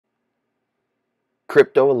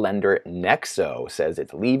Crypto lender Nexo says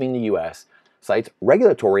it's leaving the US, cites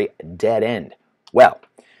regulatory dead end. Well,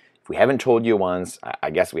 if we haven't told you once, I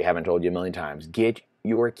guess we haven't told you a million times, get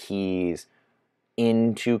your keys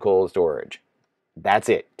into cold storage. That's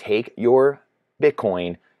it. Take your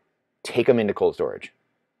Bitcoin, take them into cold storage.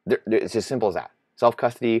 It's as simple as that.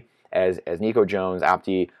 Self-custody, as Nico Jones,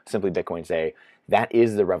 Opti, Simply Bitcoin say, that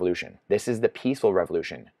is the revolution. This is the peaceful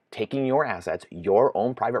revolution. Taking your assets, your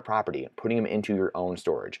own private property, and putting them into your own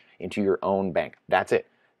storage, into your own bank. That's it.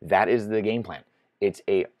 That is the game plan. It's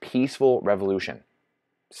a peaceful revolution.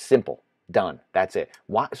 Simple. Done. That's it.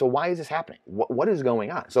 Why? So why is this happening? What is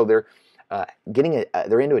going on? So they're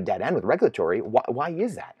they're into a dead end with regulatory. Why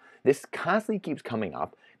is that? This constantly keeps coming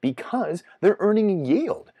up because they're earning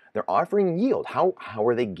yield. They're offering yield. How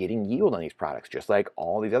are they getting yield on these products? Just like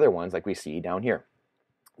all these other ones like we see down here.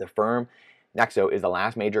 The firm Nexo is the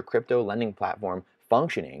last major crypto lending platform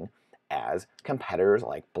functioning as competitors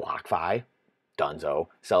like BlockFi, Dunzo,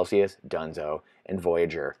 Celsius, Dunzo, and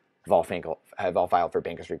Voyager have all filed for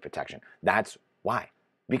bankruptcy protection. That's why.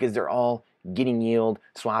 Because they're all getting yield,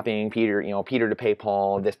 swapping Peter to pay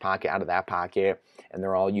Paul, this pocket out of that pocket, and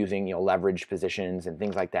they're all using leveraged positions and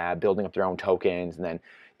things like that, building up their own tokens, and then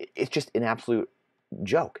it's just an absolute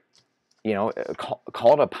joke.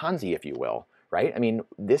 Call it a Ponzi, if you will, right? I mean,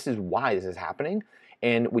 this is why this is happening.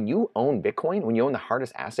 And when you own Bitcoin, when you own the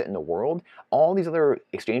hardest asset in the world, all these other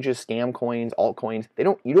exchanges, scam coins, altcoins,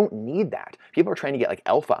 you don't need that. People are trying to get like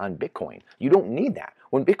alpha on Bitcoin. You don't need that.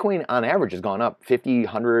 When Bitcoin on average has gone up 50,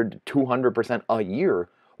 100, 200% a year,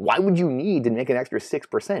 why would you need to make an extra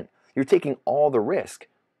 6%? You're taking all the risk.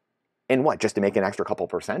 And what, just to make an extra couple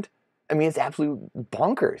percent? I mean, it's absolute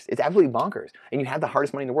bonkers. It's absolutely bonkers. And you have the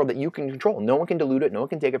hardest money in the world that you can control. No one can dilute it. No one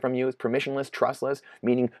can take it from you. It's permissionless, trustless,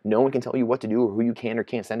 meaning no one can tell you what to do or who you can or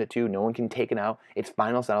can't send it to. No one can take it out. It's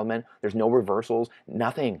final settlement. There's no reversals.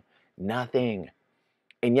 Nothing.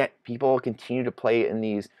 And yet people continue to play in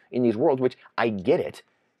these worlds, which I get it.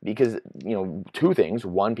 Because, two things.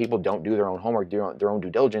 One, people don't do their own homework, their own due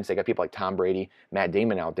diligence. They got people like Tom Brady, Matt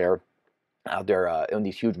Damon out there in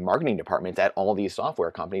these huge marketing departments at all these software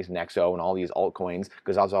companies, Nexo and all these altcoins,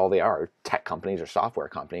 because that's all they are, tech companies or software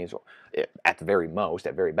companies at the very most,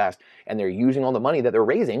 at very best. And they're using all the money that they're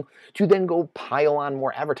raising to then go pile on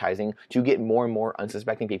more advertising to get more and more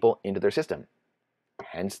unsuspecting people into their system.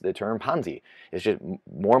 Hence the term Ponzi. It's just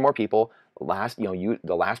more and more people, the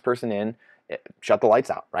last person in, shut the lights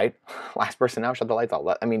out, right? Last person out, shut the lights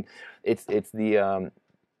out. I mean, it's the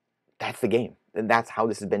that's the game. And that's how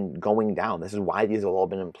this has been going down. This is why these have all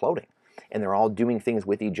been imploding. And they're all doing things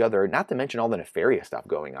with each other, not to mention all the nefarious stuff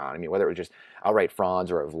going on. I mean, whether it was just outright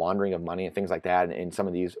frauds or laundering of money and things like that. And some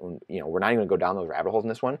of these, we're not even going to go down those rabbit holes in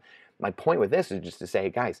this one. My point with this is just to say,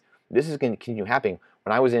 guys, this is going to continue happening.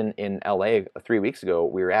 When I was in LA 3 weeks ago,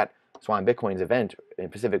 we were at Swan Bitcoin's event in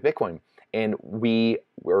Pacific Bitcoin. And we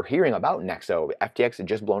were hearing about Nexo. FTX had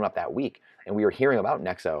just blown up that week. And we were hearing about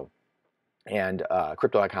Nexo and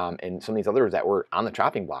Crypto.com and some of these others that were on the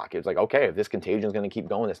chopping block. It was like, okay, if this contagion is going to keep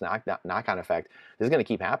going, this knock-on effect, this is going to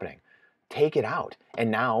keep happening. Take it out. And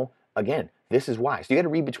now, again, this is why. So you got to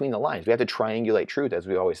read between the lines. We have to triangulate truth, as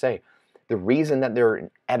we always say. The reason that they're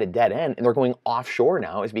at a dead end and they're going offshore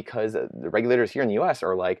now is because the regulators here in the U.S.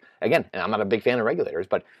 are like, again, and I'm not a big fan of regulators,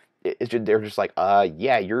 but they're just like,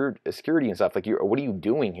 yeah, you're security and stuff. Like, what are you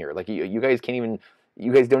doing here? Like, you guys can't even.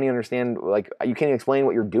 You guys don't even understand, like, you can't even explain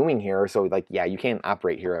what you're doing here, so, like, yeah, you can't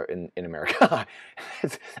operate here in America.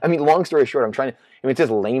 I mean, long story short, it's just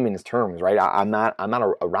layman's terms, right? I'm not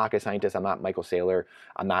a rocket scientist. I'm not Michael Saylor.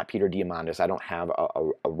 I'm not Peter Diamandis. I don't have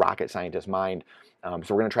a rocket scientist mind. So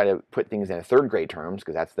we're going to try to put things in third grade terms,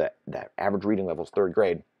 because that's that average reading level is third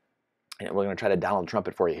grade. And we're going to try to Donald Trump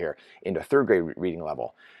it for you here into third grade reading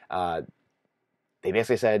level. They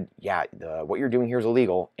basically said, yeah, what you're doing here is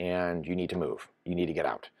illegal, and you need to move. You need to get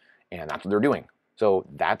out. And that's what they're doing. So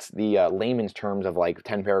that's the layman's terms of like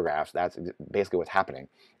 10 paragraphs. That's basically what's happening.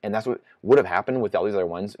 And that's what would have happened with all these other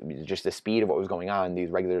ones. Just the speed of what was going on.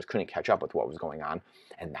 These regulators couldn't catch up with what was going on.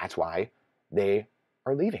 And that's why they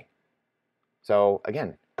are leaving. So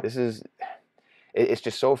again, it's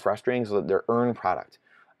just so frustrating. So their earned product,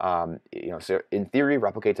 so in theory,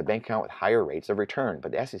 replicates a bank account with higher rates of return.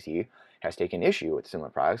 But the SEC has taken issue with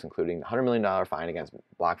similar products, including the $100 million fine against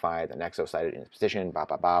BlockFi, the Nexo cited in its petition,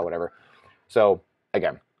 whatever. So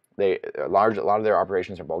again, a lot of their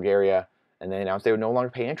operations are in Bulgaria, and they announced they would no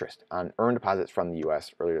longer pay interest on earned deposits from the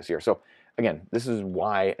U.S. earlier this year. So again, this is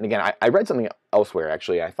why, and again, I read something elsewhere,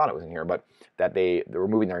 actually, I thought it was in here, but that they were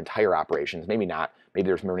moving their entire operations. Maybe not.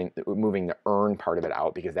 Maybe they're moving the earn part of it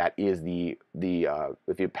out, because that is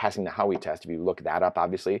if you're passing the Howey test, if you look that up,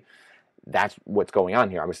 obviously, that's what's going on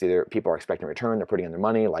here. Obviously, people are expecting a return. They're putting in their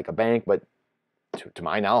money like a bank, but to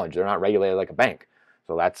my knowledge, they're not regulated like a bank.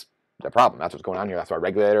 So that's the problem. That's what's going on here. That's why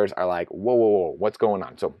regulators are like, whoa, whoa, whoa, what's going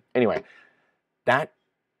on? So anyway, that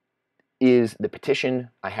is the petition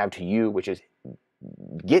I have to you, which is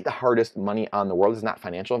get the hardest money on the world. This is not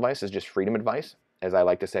financial advice. It's just freedom advice, as I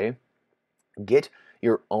like to say. Get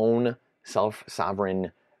your own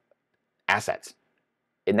self-sovereign assets.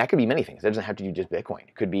 And that could be many things. It doesn't have to be just Bitcoin.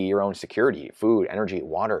 It could be your own security, food, energy,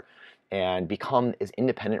 water, and become as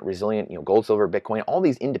independent, resilient, gold, silver, Bitcoin, all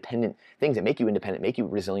these independent things that make you independent, make you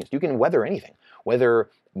resilient. You can weather anything, whether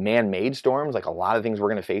man-made storms, like a lot of things we're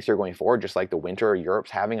going to face here going forward, just like the winter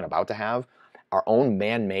Europe's having and about to have, our own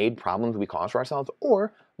man-made problems we cause for ourselves,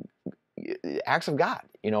 or acts of God,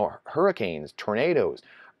 hurricanes, tornadoes,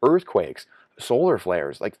 earthquakes, solar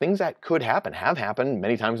flares, like things that could happen, have happened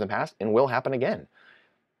many times in the past, and will happen again.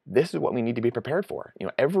 This is what we need to be prepared for.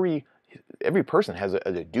 Every person has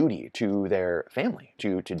a duty to their family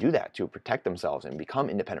to do that, to protect themselves and become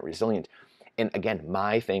independent, resilient. And again,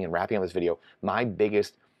 my thing in wrapping up this video, my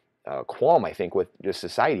biggest qualm, I think, with just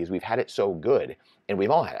society is we've had it so good, and we've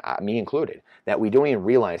all had it, me included, that we don't even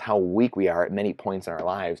realize how weak we are at many points in our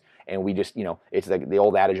lives. And we just, it's like the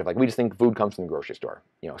old adage of like, we just think food comes from the grocery store,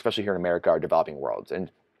 especially here in America or developing worlds.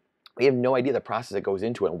 And we have no idea the process that goes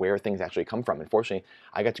into it and where things actually come from. Unfortunately,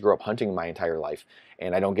 I got to grow up hunting my entire life,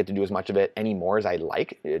 and I don't get to do as much of it anymore as I'd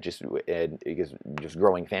like, just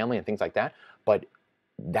growing family and things like that. But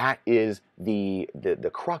that is the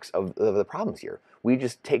crux of the problems here. We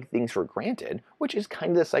just take things for granted, which is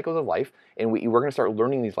kind of the cycles of life, and we're going to start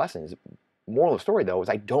learning these lessons. Moral of the story, though, is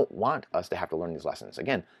I don't want us to have to learn these lessons.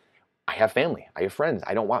 Again, I have family, I have friends.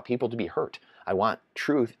 I don't want people to be hurt. I want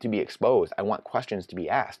truth to be exposed. I want questions to be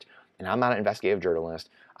asked. And I'm not an investigative journalist.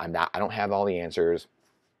 I don't have all the answers.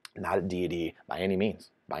 I'm not a deity by any means.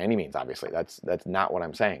 By any means, obviously. That's not what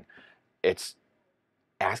I'm saying. It's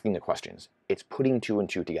asking the questions. It's putting two and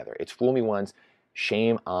two together. It's fool me once,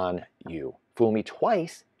 shame on you. Fool me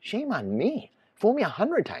twice, shame on me. Fool me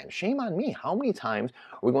 100 times, shame on me. How many times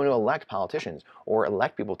are we going to elect politicians or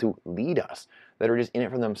elect people to lead us that are just in it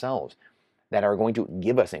for themselves, that are going to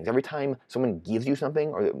give us things? Every time someone gives you something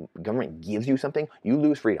or the government gives you something, you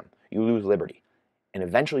lose freedom. You lose liberty. And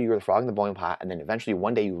eventually you're the frog in the boiling pot, and then eventually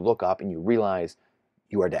one day you look up and you realize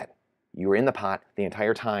you are dead. You were in the pot the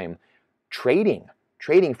entire time trading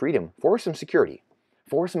freedom for some security,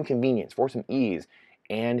 for some convenience, for some ease,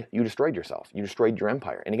 and you destroyed yourself. You destroyed your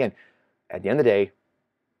empire. And again, at the end of the day,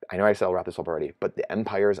 I know I said I'll wrap this up already, but the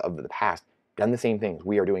empires of the past done the same things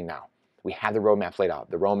we are doing now. We have the roadmaps laid out.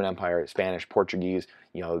 The Roman Empire, Spanish, Portuguese,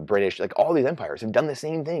 British, like all these empires have done the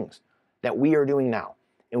same things that we are doing now.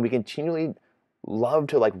 And we continually love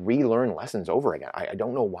to relearn lessons over again. I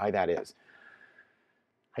don't know why that is.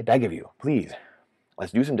 I beg of you, please,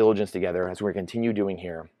 let's do some diligence together as we continue doing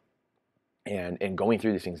here and going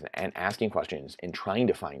through these things and asking questions and trying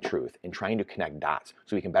to find truth and trying to connect dots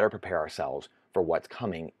so we can better prepare ourselves for what's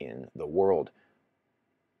coming in the world.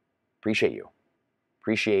 Appreciate you.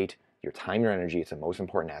 Appreciate your time and your energy. It's the most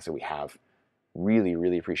important asset we have. Really,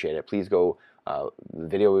 really appreciate it. Please go, the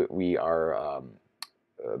video we are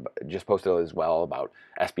just posted as well about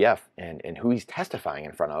SBF and who he's testifying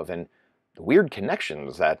in front of and the weird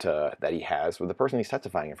connections that he has with the person he's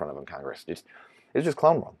testifying in front of in Congress. It's just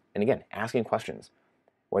clown world. And again, asking questions.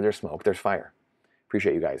 Where there's smoke, there's fire.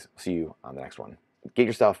 Appreciate you guys. See you on the next one. Get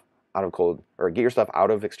your stuff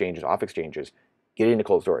out of exchanges, off exchanges. Get it into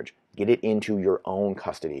cold storage. Get it into your own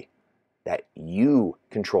custody that you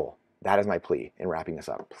control. That is my plea in wrapping this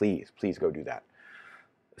up. Please, please go do that.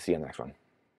 See you on the next one.